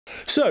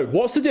So,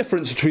 what's the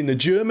difference between the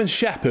German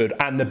Shepherd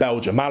and the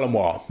Belgian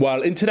Malinois?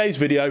 Well, in today's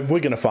video, we're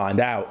going to find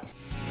out.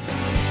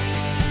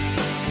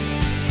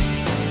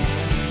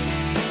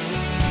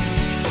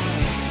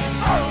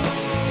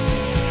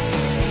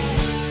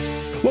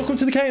 Welcome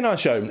to the Canine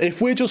Show.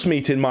 If we're just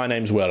meeting, my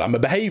name's Will. I'm a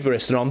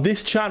behaviourist, and on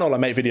this channel I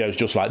make videos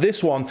just like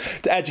this one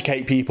to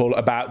educate people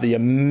about the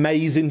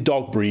amazing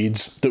dog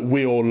breeds that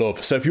we all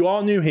love. So if you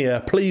are new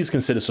here, please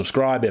consider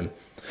subscribing.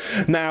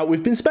 Now,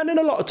 we've been spending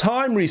a lot of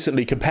time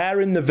recently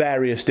comparing the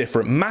various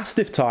different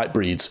Mastiff type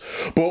breeds,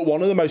 but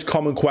one of the most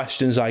common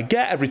questions I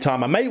get every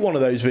time I make one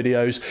of those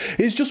videos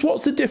is just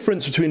what's the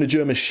difference between a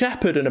German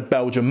Shepherd and a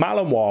Belgian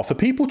Malinois for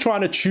people trying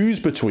to choose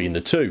between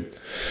the two.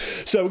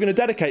 So we're going to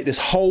dedicate this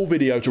whole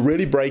video to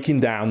really breaking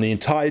down the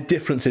entire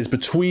differences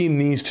between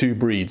these two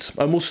breeds,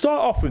 and we'll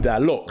start off with their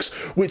looks,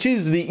 which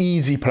is the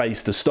easy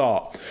place to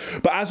start.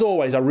 But as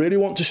always, I really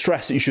want to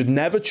stress that you should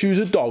never choose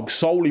a dog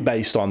solely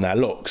based on their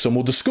looks, and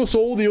we'll discuss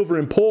all the other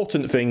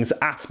important things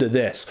after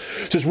this.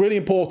 So it's really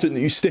important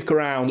that you stick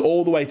around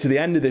all the way to the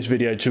end of this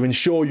video to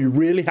ensure you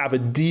really have a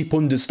deep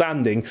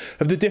understanding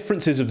of the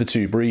differences of the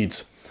two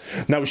breeds.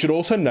 Now, we should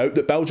also note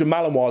that Belgian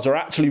Malinois are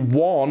actually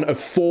one of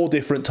 4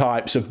 different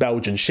types of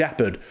Belgian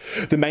Shepherd.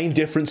 The main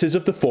differences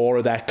of the 4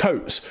 are their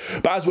coats,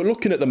 but as we're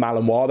looking at the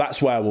Malinois,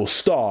 that's where we'll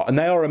start, and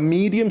they are a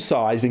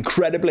medium-sized,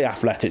 incredibly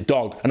athletic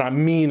dog, and I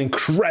mean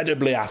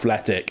incredibly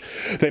athletic.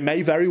 They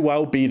may very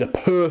well be the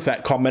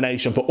perfect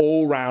combination for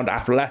all-round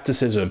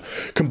athleticism,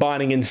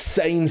 combining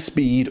insane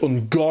speed,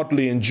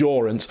 ungodly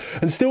endurance,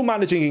 and still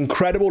managing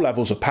incredible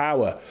levels of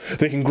power.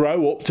 They can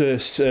grow up to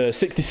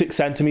 66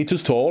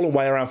 centimeters tall and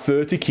weigh around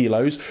 30 kilos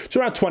to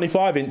around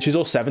 25 inches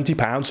or 70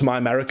 pounds for my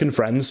American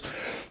friends.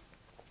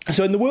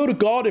 So in the world of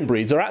guardian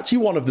breeds, they're actually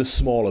one of the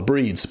smaller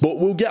breeds, but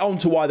we'll get on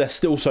to why they're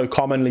still so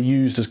commonly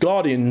used as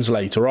guardians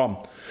later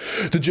on.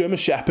 The German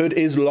Shepherd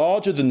is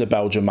larger than the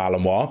Belgian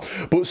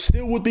Malinois, but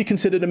still would be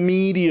considered a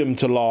medium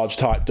to large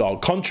type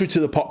dog, contrary to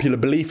the popular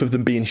belief of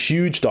them being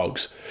huge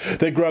dogs.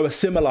 They grow a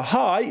similar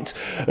height,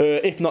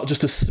 if not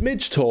just a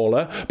smidge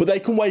taller, but they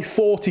can weigh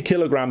 40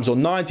 kilograms or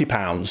 90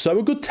 pounds, so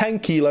a good 10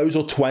 kilos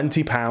or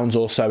 20 pounds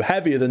or so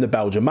heavier than the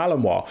Belgian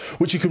Malinois,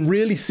 which you can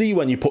really see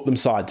when you put them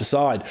side to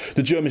side.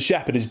 The German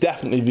Shepherd is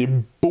definitely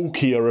the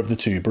bulkier of the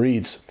two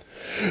breeds.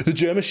 The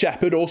German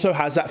Shepherd also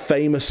has that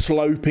famous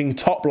sloping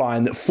top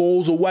line that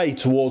falls away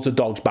towards the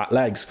dog's back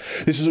legs.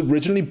 This was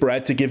originally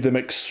bred to give them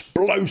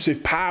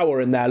explosive power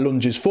in their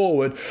lunges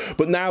forward,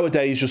 but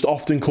nowadays just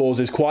often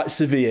causes quite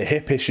severe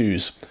hip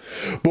issues.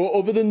 But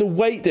other than the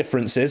weight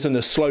differences and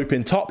the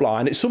sloping top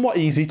line, it's somewhat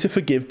easy to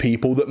forgive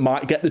people that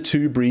might get the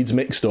two breeds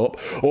mixed up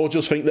or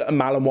just think that a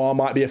Malinois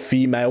might be a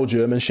female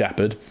German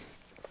Shepherd.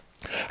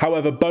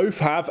 However, both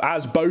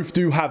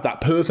do have that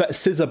perfect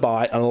scissor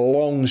bite and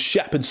long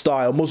shepherd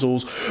style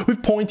muzzles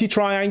with pointy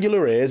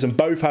triangular ears, and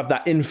both have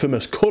that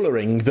infamous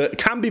colouring that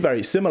can be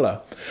very similar.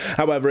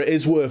 However, it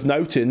is worth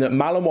noting that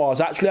Malinois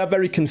actually have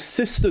very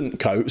consistent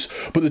coats,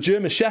 but the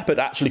German Shepherd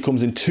actually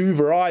comes in 2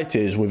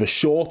 varieties, with a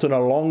short and a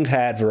long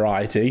haired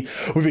variety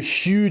with a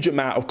huge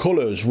amount of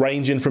colours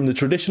ranging from the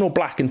traditional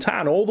black and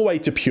tan all the way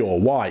to pure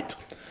white.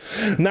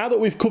 Now that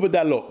we've covered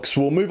their looks,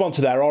 we'll move on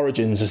to their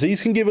origins, as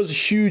these can give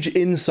us huge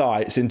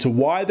insights into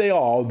why they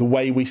are the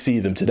way we see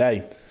them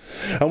today.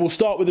 And we'll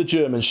start with the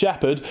German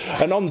Shepherd,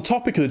 and on the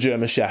topic of the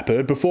German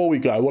Shepherd, before we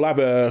go, we'll have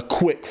a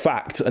quick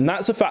fact, and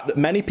that's the fact that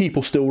many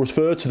people still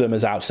refer to them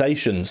as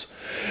Alsatians.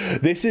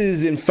 This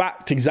is in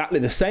fact exactly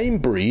the same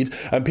breed,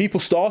 and people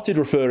started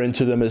referring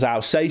to them as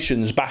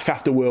Alsatians back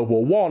after World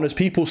War I, as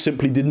people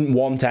simply didn't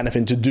want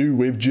anything to do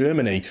with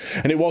Germany,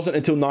 and it wasn't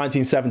until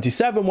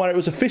 1977 where it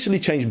was officially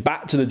changed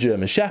back to the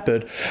German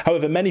Shepherd.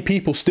 However, many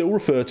people still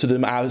refer to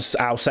them as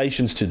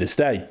Alsatians to this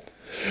day.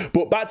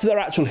 But back to their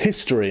actual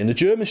history, and the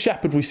German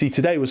Shepherd we see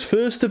today was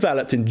first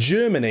developed in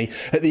Germany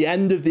at the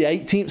end of the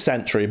 18th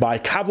century by a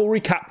cavalry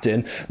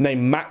captain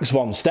named Max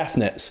von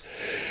Stepnitz.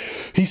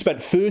 He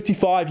spent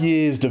 35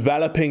 years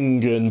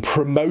developing and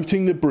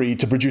promoting the breed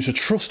to produce a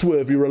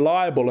trustworthy,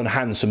 reliable and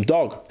handsome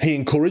dog. He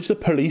encouraged the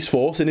police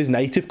force in his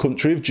native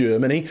country of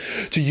Germany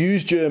to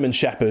use German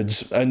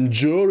Shepherds, and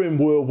during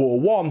World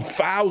War I,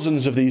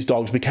 thousands of these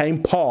dogs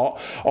became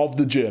part of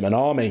the German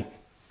army.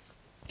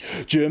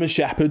 German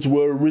Shepherds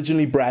were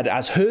originally bred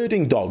as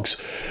herding dogs,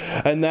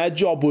 and their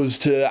job was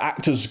to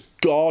act as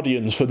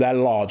guardians for their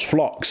large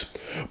flocks.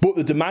 But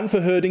the demand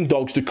for herding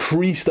dogs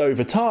decreased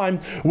over time,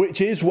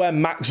 which is where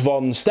Max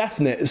von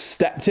Stepnitz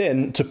stepped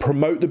in to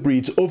promote the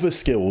breed's other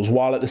skills,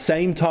 while at the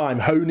same time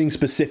honing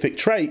specific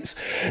traits,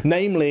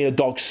 namely a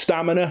dog's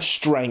stamina,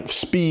 strength,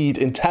 speed,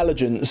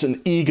 intelligence and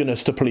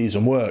eagerness to please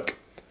and work.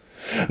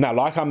 Now,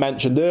 like I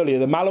mentioned earlier,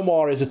 the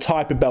Malinois is a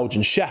type of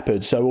Belgian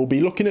Shepherd, so we'll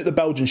be looking at the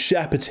Belgian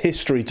Shepherd's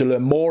history to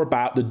learn more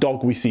about the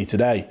dog we see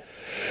today.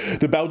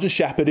 The Belgian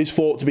Shepherd is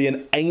thought to be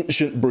an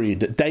ancient breed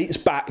that dates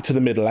back to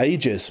the Middle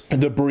Ages.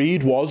 The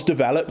breed was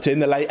developed in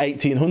the late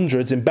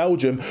 1800s in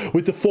Belgium,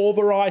 with the 4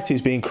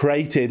 varieties being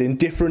created in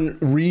different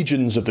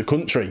regions of the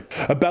country.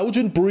 A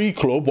Belgian breed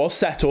club was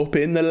set up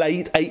in the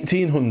late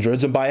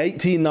 1800s, and by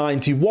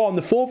 1891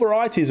 the 4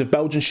 varieties of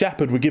Belgian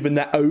Shepherd were given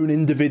their own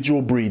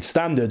individual breed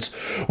standards,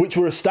 which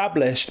were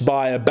established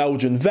by a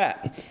Belgian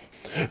vet.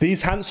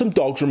 These handsome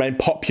dogs remained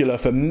popular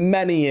for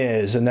many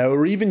years, and they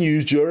were even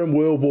used during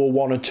World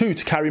War I and II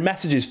to carry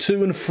messages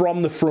to and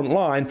from the front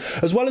line,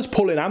 as well as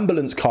pulling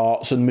ambulance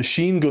carts and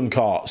machine gun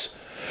carts.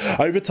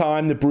 Over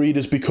time, the breed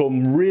has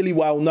become really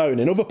well known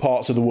in other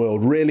parts of the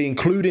world, really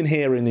including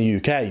here in the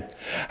UK.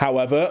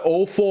 However,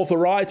 all 4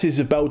 varieties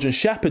of Belgian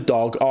Shepherd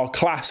dog are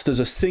classed as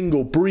a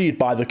single breed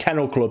by the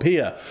kennel club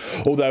here,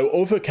 although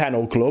other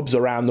kennel clubs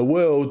around the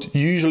world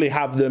usually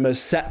have them as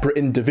separate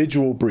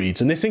individual breeds,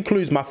 and this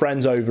includes my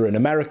friends over in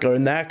America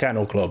and their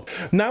kennel club.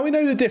 Now we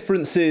know the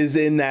differences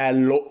in their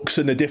looks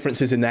and the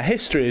differences in their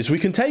histories, we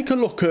can take a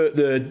look at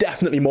the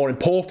definitely more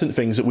important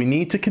things that we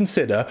need to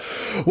consider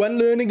when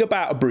learning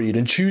about a breed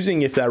and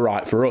choosing if they're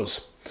right for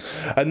us.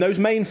 And those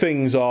main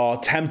things are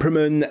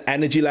temperament,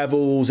 energy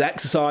levels,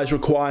 exercise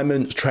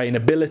requirements,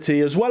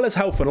 trainability, as well as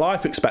health and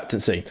life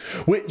expectancy,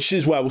 which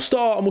is where we'll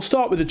start. And we'll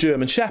start with the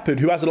German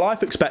Shepherd, who has a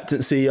life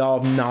expectancy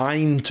of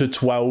 9 to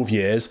 12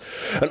 years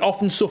and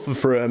often suffer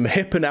from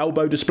hip and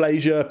elbow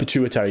dysplasia,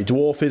 pituitary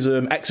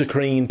dwarfism,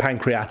 exocrine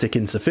pancreatic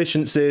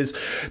insufficiencies,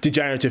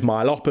 degenerative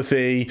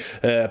myelopathy,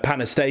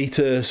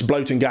 panastatus,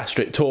 bloat and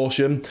gastric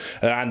torsion,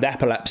 and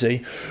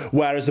epilepsy,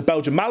 whereas the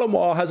Belgian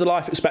Malinois has a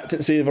life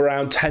expectancy of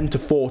around 10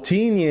 to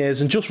 14 years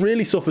and just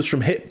really suffers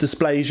from hip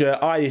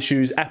dysplasia, eye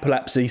issues,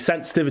 epilepsy,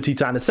 sensitivity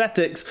to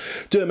anaesthetics,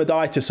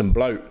 dermatitis and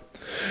bloat.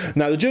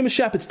 Now, the German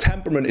Shepherd's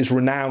temperament is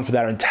renowned for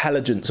their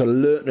intelligence,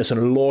 alertness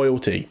and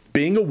loyalty.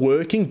 Being a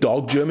working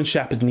dog, German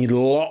Shepherds need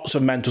lots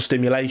of mental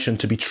stimulation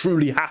to be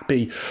truly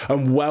happy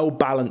and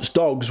well-balanced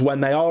dogs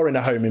when they are in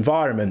a home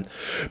environment,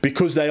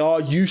 because they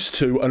are used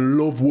to and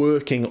love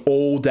working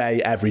all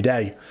day, every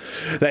day.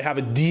 They have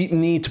a deep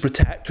need to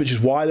protect, which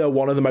is why they're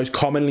one of the most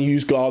commonly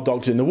used guard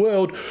dogs in the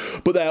world,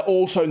 but they're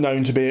also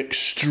known to be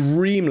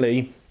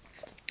extremely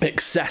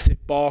excessive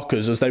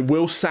barkers, as they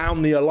will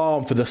sound the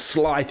alarm for the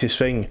slightest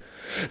thing.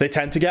 They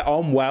tend to get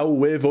on well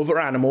with other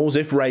animals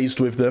if raised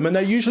with them, and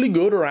they're usually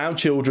good around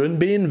children,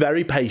 being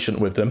very patient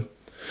with them.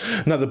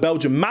 Now, the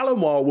Belgian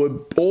Malinois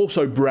were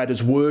also bred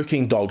as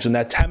working dogs, and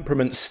their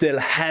temperament still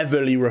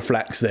heavily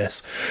reflects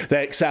this.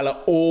 They excel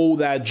at all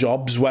their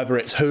jobs, whether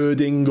it's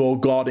herding or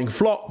guarding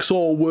flocks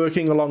or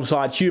working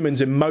alongside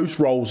humans in most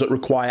roles that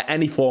require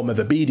any form of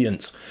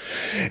obedience.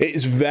 It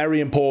is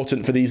very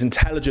important for these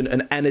intelligent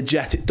and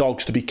energetic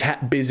dogs to be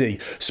kept busy,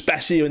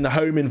 especially in the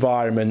home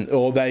environment,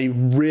 or they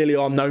really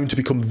are known to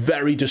become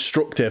very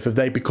destructive if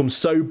they become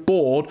so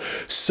bored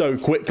so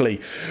quickly,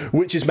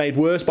 which is made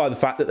worse by the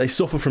fact that they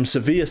suffer from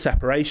severe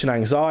separation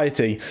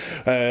anxiety,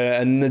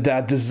 and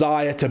their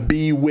desire to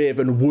be with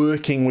and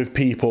working with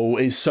people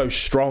is so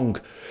strong.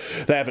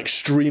 They have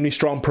extremely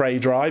strong prey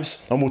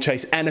drives and will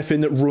chase anything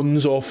that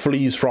runs or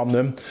flees from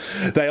them.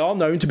 They are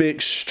known to be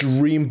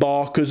extreme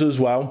barkers as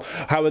well.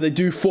 However, they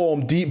do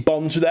form deep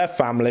bonds with their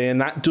family, and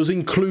that does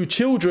include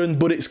children,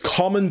 but it's a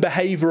common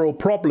behavioural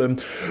problem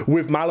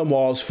with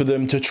Malinois for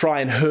them to try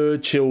and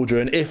herd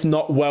children if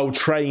not well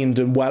trained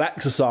and well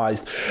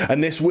exercised,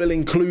 and this will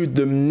include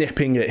them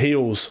nipping at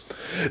heels.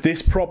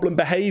 This problem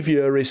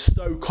behaviour is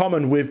so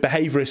common with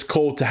behaviourists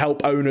called to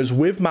help owners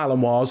with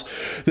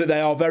Malinois that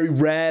they are very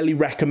rarely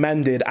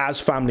recommended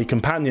as family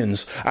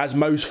companions, as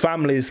most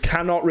families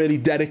cannot really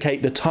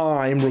dedicate the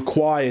time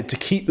required to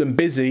keep them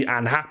busy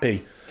and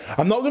happy.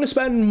 I'm not going to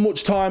spend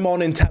much time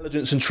on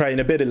intelligence and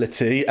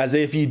trainability, as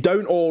if you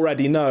don't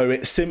already know,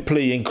 it's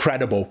simply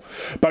incredible.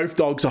 Both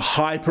dogs are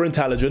hyper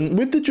intelligent,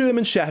 with the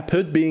German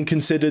Shepherd being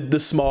considered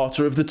the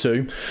smarter of the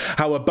two.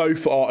 However,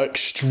 both are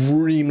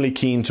extremely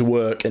keen to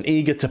work and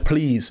eager to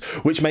please,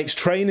 which makes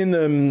training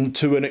them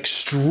to an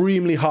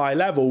extremely high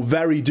level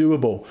very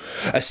doable,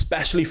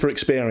 especially for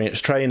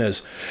experienced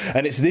trainers.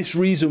 And it's this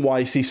reason why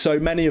you see so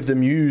many of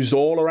them used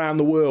all around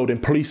the world in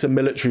police and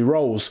military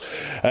roles,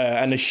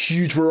 and a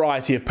huge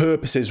variety of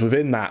purposes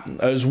within that,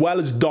 as well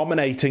as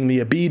dominating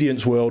the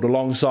obedience world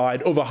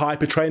alongside other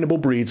hyper-trainable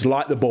breeds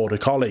like the Border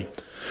Collie.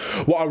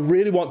 What I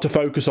really want to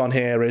focus on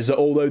here is that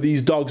although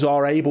these dogs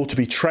are able to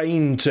be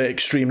trained to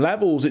extreme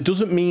levels, it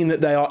doesn't mean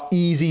that they are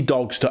easy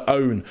dogs to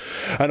own,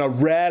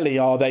 and rarely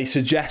are they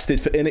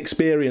suggested for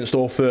inexperienced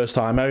or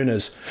first-time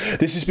owners.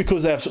 This is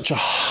because they have such a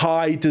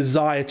high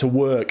desire to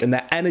work and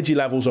their energy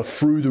levels are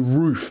through the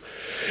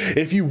roof.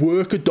 If you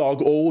work a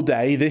dog all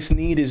day, this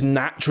need is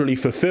naturally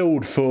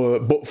fulfilled,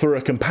 but for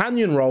a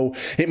companion role,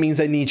 it means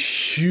they need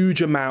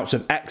huge amounts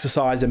of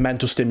exercise and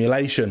mental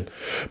stimulation.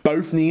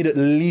 Both need at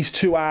least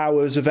 2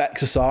 hours of of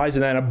exercise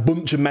and then a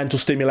bunch of mental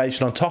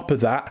stimulation on top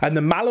of that. And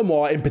the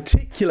Malinois in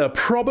particular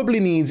probably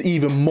needs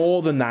even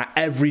more than that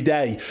every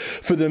day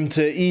for them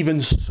to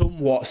even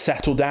somewhat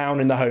settle down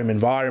in the home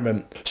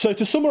environment. So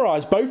to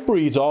summarize, both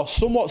breeds are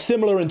somewhat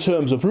similar in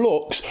terms of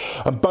looks,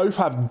 and both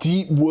have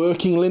deep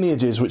working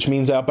lineages, which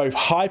means they are both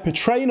hyper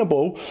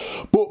trainable,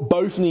 but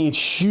both need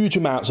huge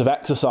amounts of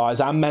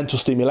exercise and mental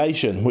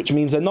stimulation, which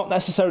means they're not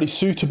necessarily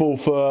suitable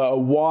for a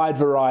wide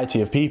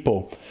variety of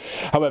people.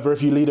 However,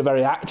 if you lead a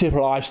very active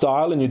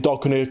lifestyle and your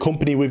dog can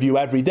accompany with you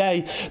every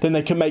day, then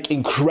they can make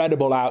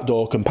incredible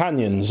outdoor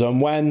companions,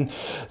 and when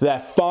they're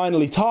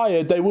finally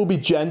tired, they will be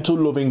gentle,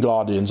 loving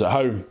guardians at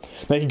home.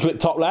 Now you can click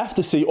top left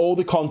to see all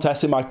the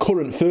contests in my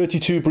current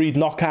 32 breed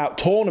knockout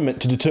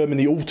tournament to determine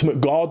the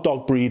ultimate guard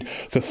dog breed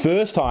for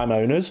first time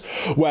owners,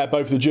 where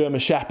both the German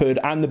Shepherd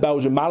and the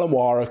Belgian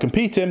Malinois are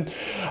competing,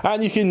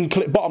 and you can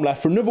click bottom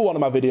left for another one of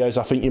my videos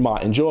I think you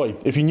might enjoy.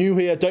 If you're new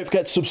here, don't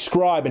forget to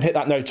subscribe and hit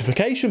that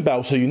notification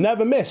bell so you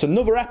never miss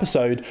another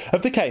episode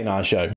of The Canine Show.